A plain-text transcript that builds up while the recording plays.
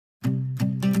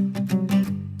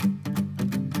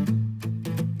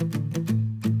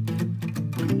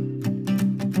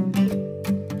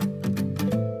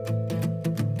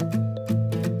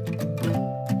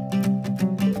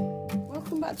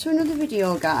to another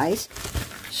video, guys.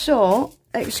 So,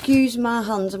 excuse my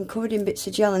hands, I'm covered in bits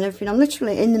of gel and everything. I'm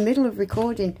literally in the middle of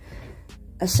recording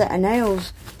a set of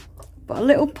nails, but a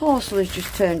little parcel has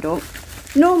just turned up.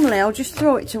 Normally I'll just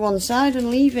throw it to one side and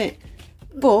leave it,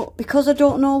 but because I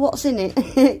don't know what's in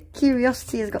it,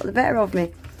 curiosity has got the better of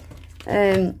me.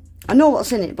 I know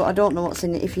what's in it, but I don't know what's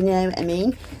in it, if you know what I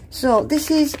mean. So this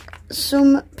is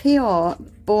some PR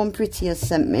Born Pretty has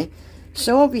sent me.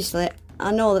 So obviously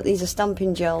I know that these are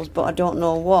stamping gels, but I don't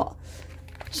know what.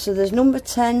 So there's number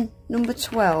 10, number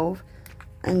 12,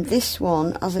 and this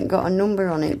one hasn't got a number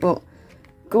on it, but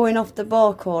going off the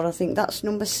barcode, I think that's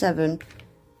number 7,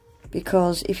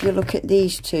 because if you look at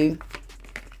these two,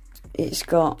 it's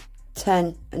got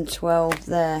 10 and 12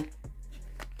 there.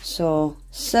 So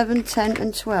 7, 10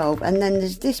 and 12, and then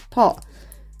there's this pot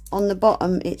on the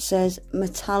bottom. It says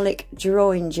Metallic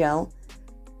Drawing Gel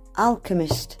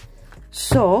Alchemist.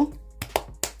 So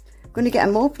I'm going to get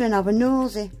them open and have a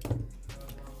nosy.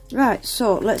 Right,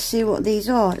 so let's see what these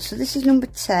are. So this is number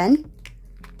 10.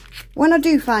 When I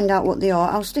do find out what they are,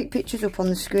 I'll stick pictures up on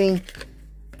the screen.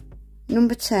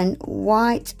 Number 10,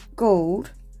 white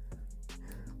gold.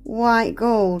 White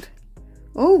gold.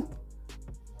 Oh,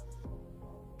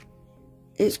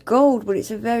 it's gold, but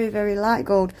it's a very, very light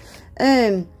gold.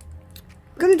 I'm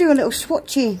going to do a little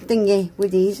swatchy thingy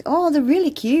with these. Oh, they're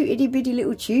really cute, itty bitty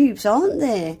little tubes, aren't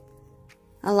they?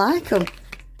 I like them.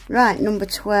 Right, number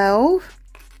 12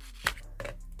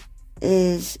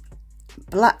 is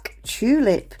black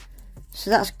tulip.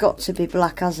 So that's got to be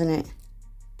black, hasn't it?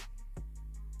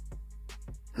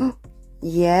 Oh,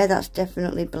 yeah, that's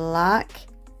definitely black.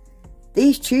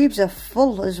 These tubes are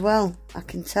full as well, I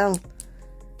can tell.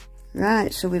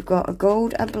 Right, so we've got a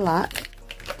gold, a black,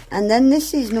 and then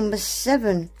this is number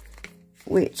 7,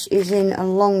 which is in a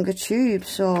longer tube,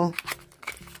 so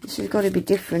this has got to be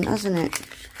different, hasn't it?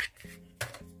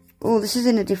 Oh, this is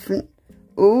in a different,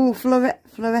 oh,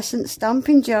 fluorescent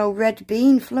stamping gel, red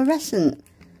bean, fluorescent.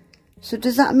 So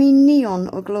does that mean neon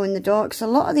or glow in the dark? Because a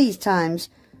lot of these times,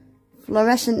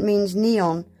 fluorescent means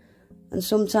neon, and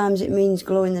sometimes it means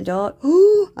glow in the dark.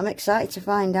 Oh, I'm excited to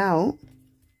find out.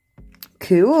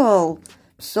 Cool.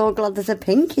 So glad there's a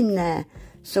pink in there.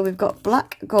 So we've got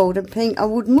black, gold and pink. I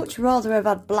would much rather have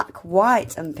had black,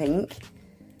 white and pink.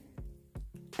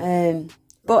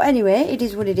 But anyway, it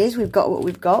is what it is. We've got what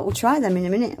we've got. We'll try them in a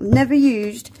minute. I've never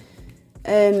used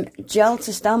gel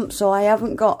to stamp, so I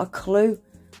haven't got a clue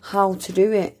how to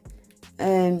do it.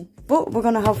 But we're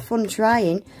going to have fun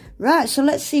trying. Right, so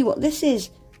let's see what this is.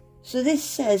 So this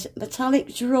says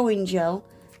Metallic Drawing Gel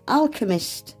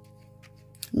Alchemist.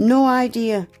 No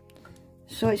idea.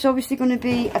 So it's obviously going to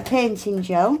be a painting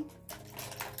gel.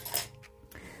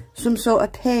 Some sort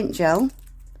of paint gel.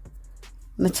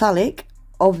 Metallic,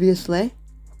 obviously.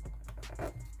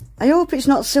 I hope it's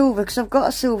not silver, because I've got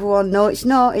a silver one. No, it's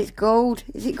not. It's gold.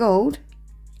 Is it gold?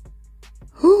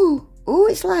 Oh,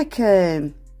 it's like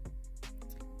a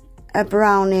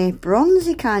browny,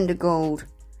 bronzy kind of gold.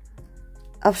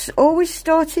 I've always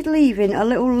started leaving a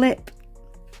little lip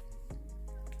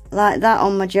like that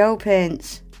on my gel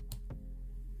paints,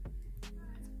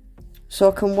 so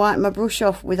I can wipe my brush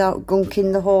off without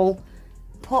gunking the whole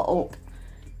pot up.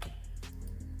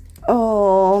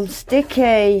 Oh, I'm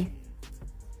sticky.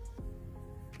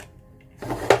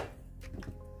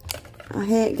 I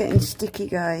hate getting sticky,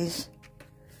 guys.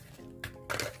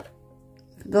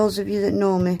 For those of you that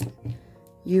know me,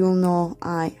 you'll know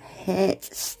I hate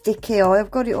sticky. Oh,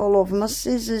 I've got it all over my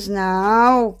scissors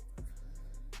now.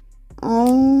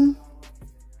 Oh,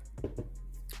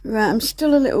 right, I'm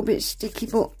still a little bit sticky,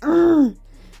 but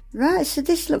right, so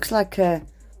this looks like a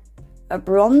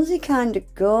bronzy kind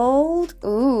of gold.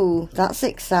 Ooh, that's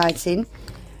exciting.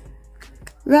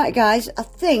 Right, guys, I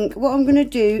think what I'm going to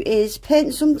do is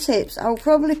paint some tips. I'll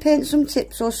probably paint some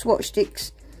tips or swatch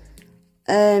sticks,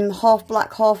 half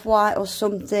black, half white or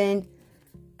something,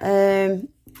 and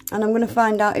I'm going to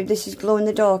find out if this is glow in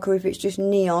the dark or if it's just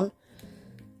neon.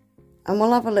 And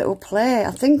we'll have a little play. I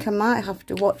think I might have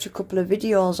to watch a couple of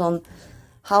videos on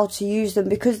how to use them,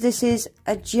 because this is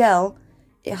a gel.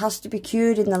 It has to be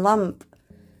cured in the lamp.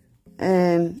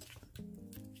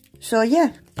 So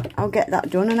yeah, I'll get that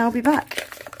done and I'll be back.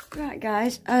 Right,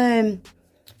 guys.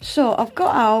 So I've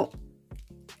got out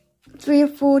 3 or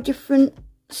 4 different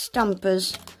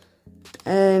stampers,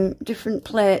 different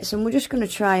plates, and we're just going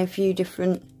to try a few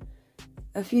different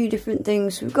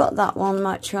things. We've got that one.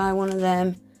 Might try one of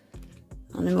them.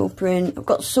 Animal print. I've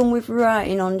got some with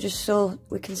writing on, just so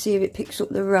we can see if it picks up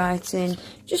the writing.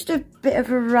 Just a bit of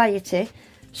variety.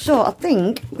 So I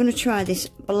think I'm going to try this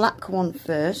black one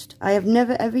first. I have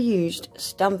never ever used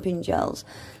stamping gels.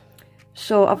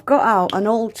 So I've got out an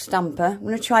old stamper. I'm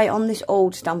going to try it on this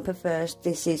old stamper first.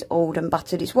 This is old and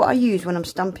battered. It's what I use when I'm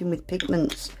stamping with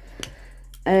pigments.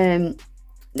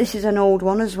 This is an old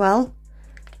one as well.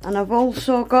 And I've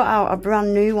also got out a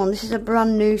brand new one. This is a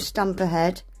brand new stamper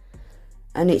head.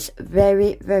 And it's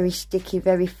very, very sticky,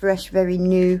 very fresh, very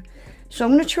new. So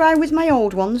I'm going to try with my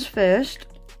old ones first.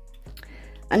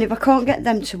 And if I can't get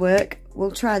them to work,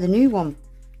 we'll try the new one.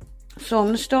 So I'm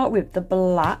going to start with the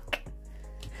black.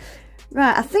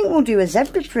 Right, I think we'll do a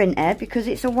zebra print here because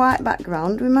it's a white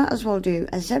background. We might as well do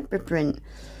a zebra print.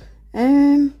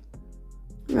 Right,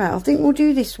 I think we'll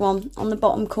do this one on the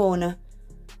bottom corner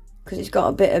because it's got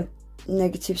a bit of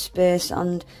negative space,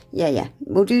 and yeah,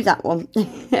 we'll do that one.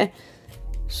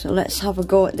 So let's have a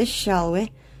go at this, shall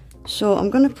we? So I'm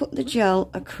going to put the gel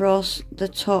across the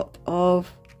top of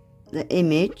the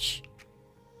image.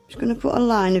 Just going to put a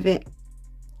line of it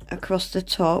across the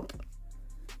top.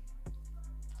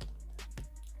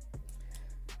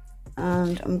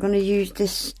 And I'm going to use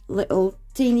this little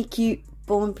teeny cute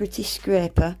Born Pretty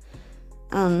scraper,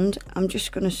 and I'm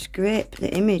just going to scrape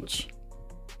the image.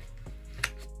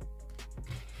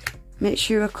 Make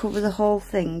sure I cover the whole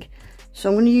thing. So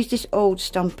I'm going to use this old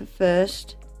stamper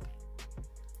first.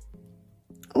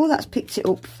 Oh, that's picked it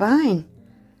up fine.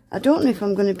 I don't know if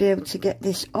I'm going to be able to get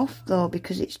this off though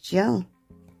because it's gel.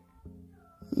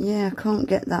 Yeah, I can't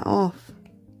get that off.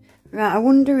 Right, I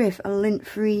wonder if a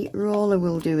lint-free roller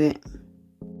will do it.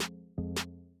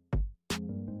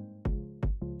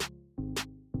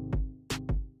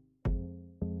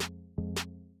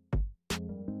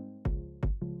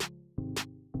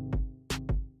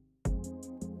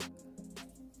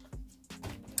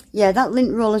 Yeah, that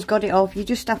lint roller's got it off. You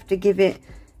just have to give it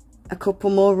a couple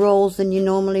more rolls than you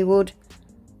normally would.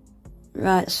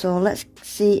 Right, so let's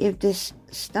see if this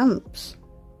stamps.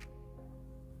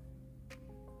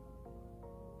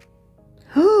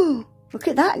 Oh, look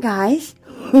at that, guys.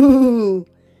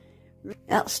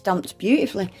 That stamps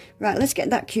beautifully. Right, let's get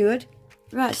that cured.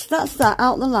 Right, so that's that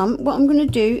out the lamp. What I'm going to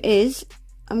do is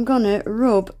I'm going to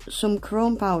rub some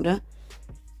chrome powder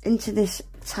into this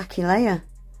tacky layer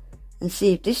and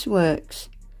see if this works.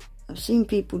 I've seen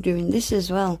people doing this as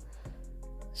well.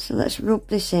 So let's rub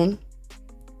this in.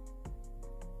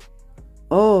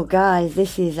 Oh, guys,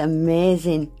 this is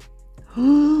amazing.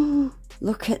 Oh,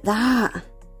 look at that.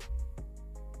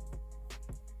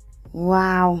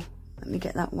 Wow. Let me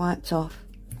get that wiped off.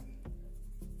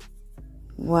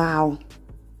 Wow.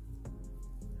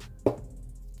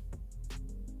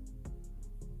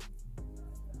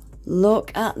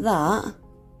 Look at that.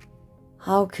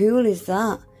 How cool is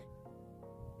that?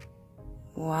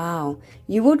 Wow.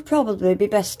 You would probably be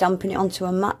best stamping it onto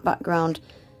a matte background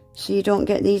so you don't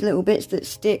get these little bits that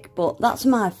stick, but that's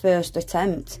my first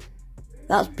attempt.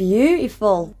 That's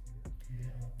beautiful.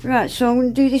 Right, so I'm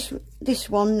going to do this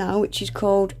one now, which is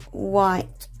called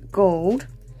White Gold.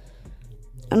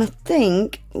 And I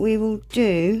think we will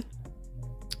do,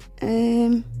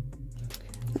 I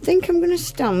think I'm going to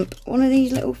stamp one of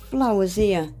these little flowers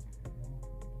here.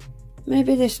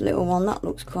 Maybe this little one, that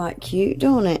looks quite cute,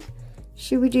 don't it?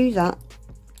 Should we do that?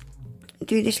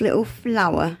 Do this little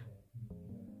flower.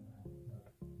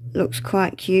 Looks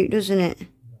quite cute, doesn't it?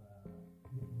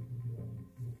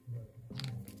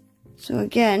 So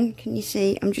again, can you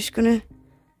see, I'm just going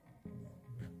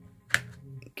to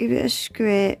give it a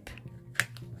scrape.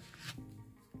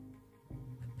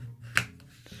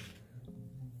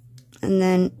 And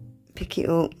then pick it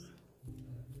up.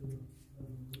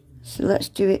 So let's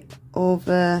do it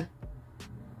over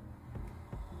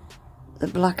the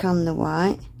black and the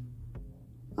white.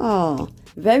 Oh,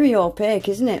 very opaque,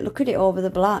 isn't it? Look at it over the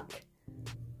black.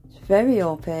 It's very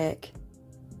opaque.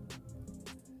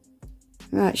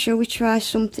 Right, shall we try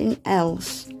something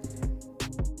else?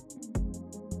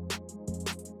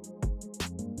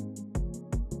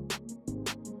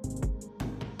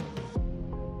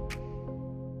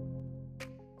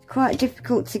 It's quite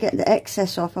difficult to get the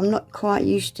excess off. I'm not quite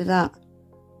used to that.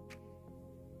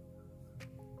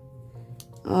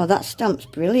 Oh, that stamps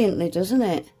brilliantly, doesn't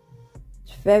it?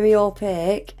 It's very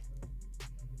opaque.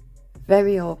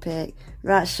 Very opaque.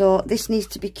 Right, so this needs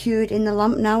to be cured in the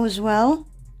lamp now as well.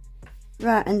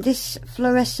 Right, and this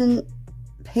fluorescent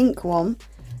pink one,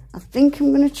 I think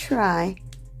I'm going to try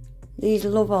these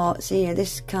love arts here,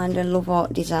 this kind of love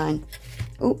art design.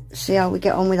 Oh, see how we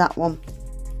get on with that one.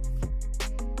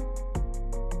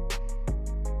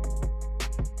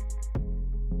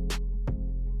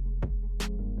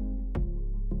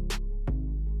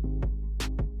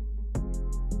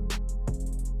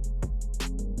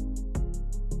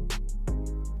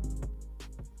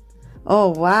 Oh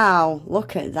wow,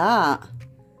 look at that.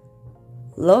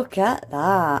 Look at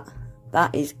that.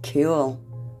 That is cool.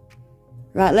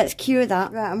 Right, let's cure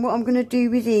that. Right, and what I'm going to do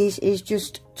with these is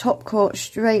just top coat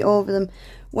straight over them.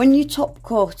 When you're top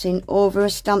coating over a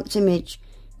stamped image,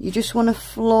 you just want to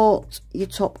float your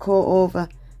top coat over.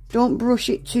 Don't brush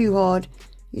it too hard.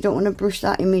 You don't want to brush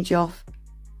that image off.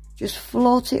 Just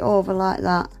float it over like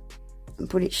that and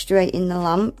put it straight in the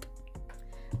lamp.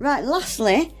 Right,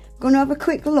 lastly, I'm going to have a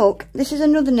quick look. This is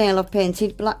another nail I've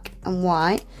painted, black and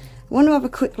white. I want to have a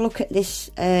quick look at this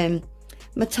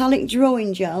metallic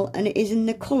drawing gel, and it is in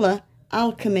the colour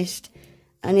Alchemist,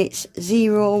 and it's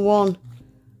 01.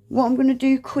 What I'm going to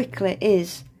do quickly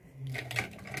is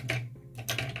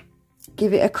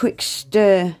give it a quick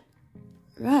stir.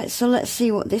 Right, so let's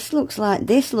see what this looks like.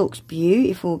 This looks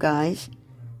beautiful, guys.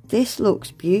 This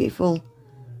looks beautiful.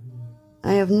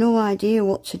 I have no idea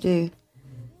what to do.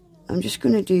 I'm just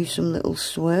going to do some little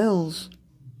swirls.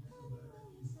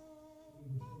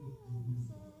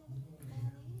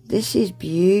 This is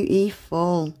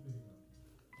beautiful.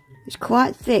 It's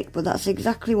quite thick, but that's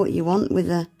exactly what you want with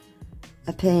a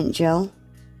paint gel.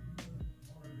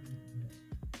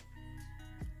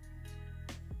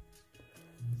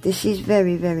 This is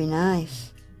very, very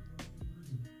nice.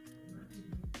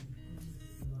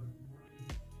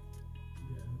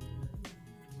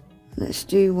 Let's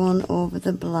do one over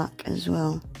the black as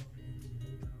well.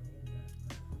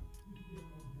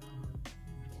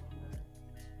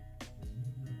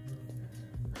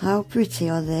 How pretty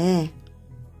are they?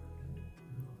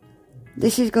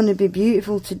 This is going to be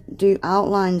beautiful to do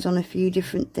outlines on a few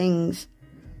different things.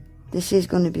 This is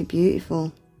going to be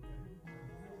beautiful.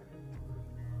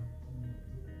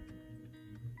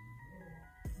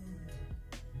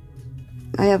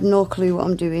 I have no clue what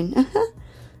I'm doing.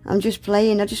 I'm just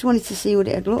playing. I just wanted to see what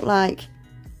it'd look like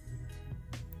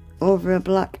over a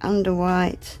black and a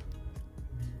white.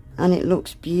 And it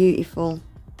looks beautiful.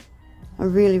 I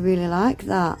really, really like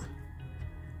that.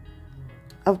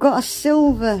 I've got a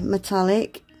silver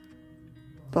metallic,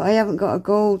 but I haven't got a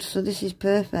gold, so this is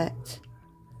perfect.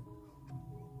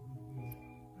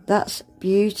 That's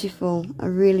beautiful. I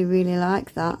really, really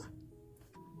like that.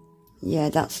 Yeah,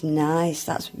 that's nice.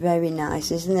 That's very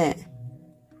nice, isn't it?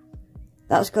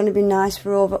 That's going to be nice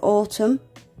for over autumn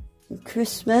and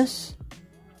Christmas.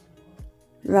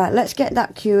 Right, let's get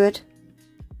that cured.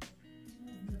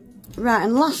 Right,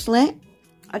 and lastly,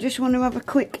 I just want to have a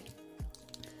quick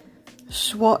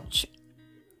swatch,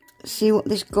 see what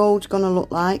this gold's going to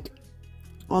look like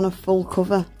on a full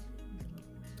cover.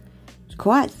 It's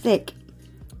quite thick,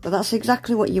 but that's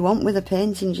exactly what you want with a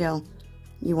painting gel.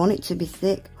 You want it to be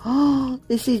thick. Oh,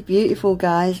 this is beautiful,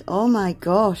 guys. Oh my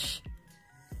gosh.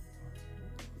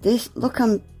 This, look,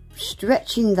 I'm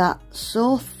stretching that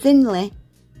so thinly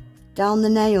down the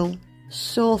nail.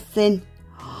 So thin.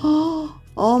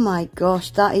 Oh my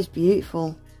gosh, that is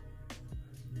beautiful.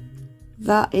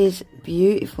 That is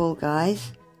beautiful,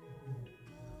 guys.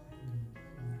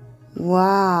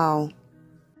 Wow.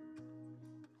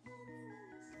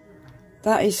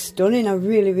 That is stunning. I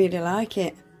really, really like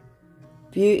it.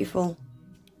 Beautiful.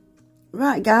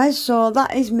 Right, guys, so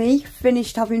that is me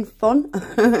finished having fun.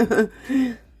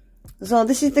 So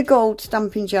this is the gold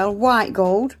stamping gel, white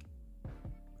gold.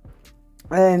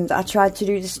 I tried to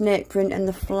do the snake print and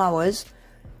the flowers.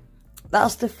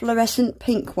 That's the fluorescent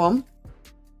pink one.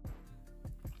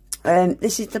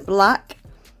 This is the black.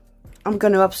 I'm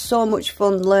going to have so much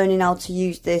fun learning how to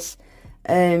use this.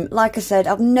 Like I said,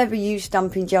 I've never used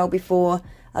stamping gel before.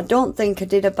 I don't think I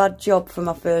did a bad job for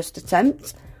my first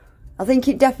attempt. I think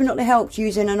it definitely helped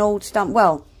using an old stamp.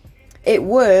 Well, it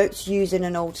worked using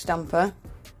an old stamper.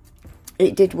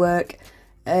 It did work.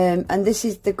 And this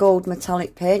is the gold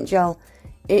metallic paint gel.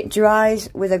 It dries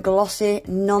with a glossy,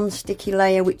 non-sticky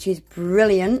layer, which is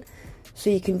brilliant. So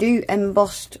you can do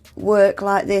embossed work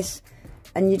like this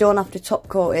and you don't have to top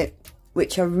coat it,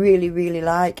 which I really, really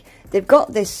like. They've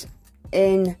got this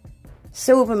in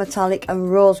silver metallic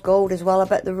and rose gold as well. I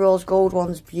bet the rose gold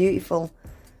one's beautiful.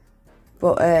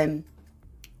 But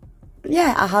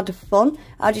yeah, I had fun.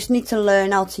 I just need to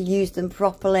learn how to use them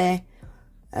properly.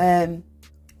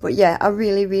 But yeah, I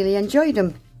really, really enjoyed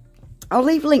them. I'll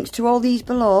leave links to all these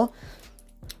below.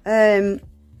 And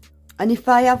if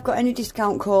I have got any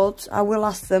discount codes, I will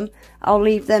ask them. I'll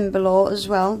leave them below as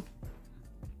well.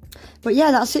 But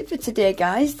yeah, that's it for today,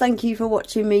 guys. Thank you for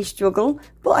watching me struggle.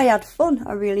 But I had fun.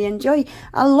 I really enjoy.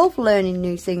 I love learning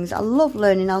new things. I love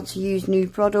learning how to use new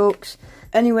products.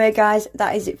 Anyway, guys,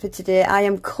 that is it for today. I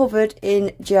am covered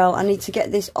in gel. I need to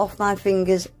get this off my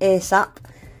fingers ASAP.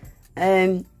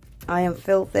 I am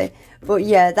filthy. But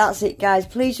yeah, that's it, guys.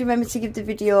 Please remember to give the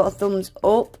video a thumbs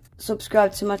up.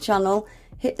 Subscribe to my channel.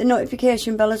 hit the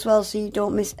notification bell as well so you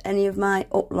don't miss any of my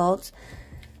uploads.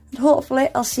 And hopefully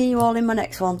I'll see you all in my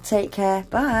next one. Take care.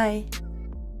 Bye.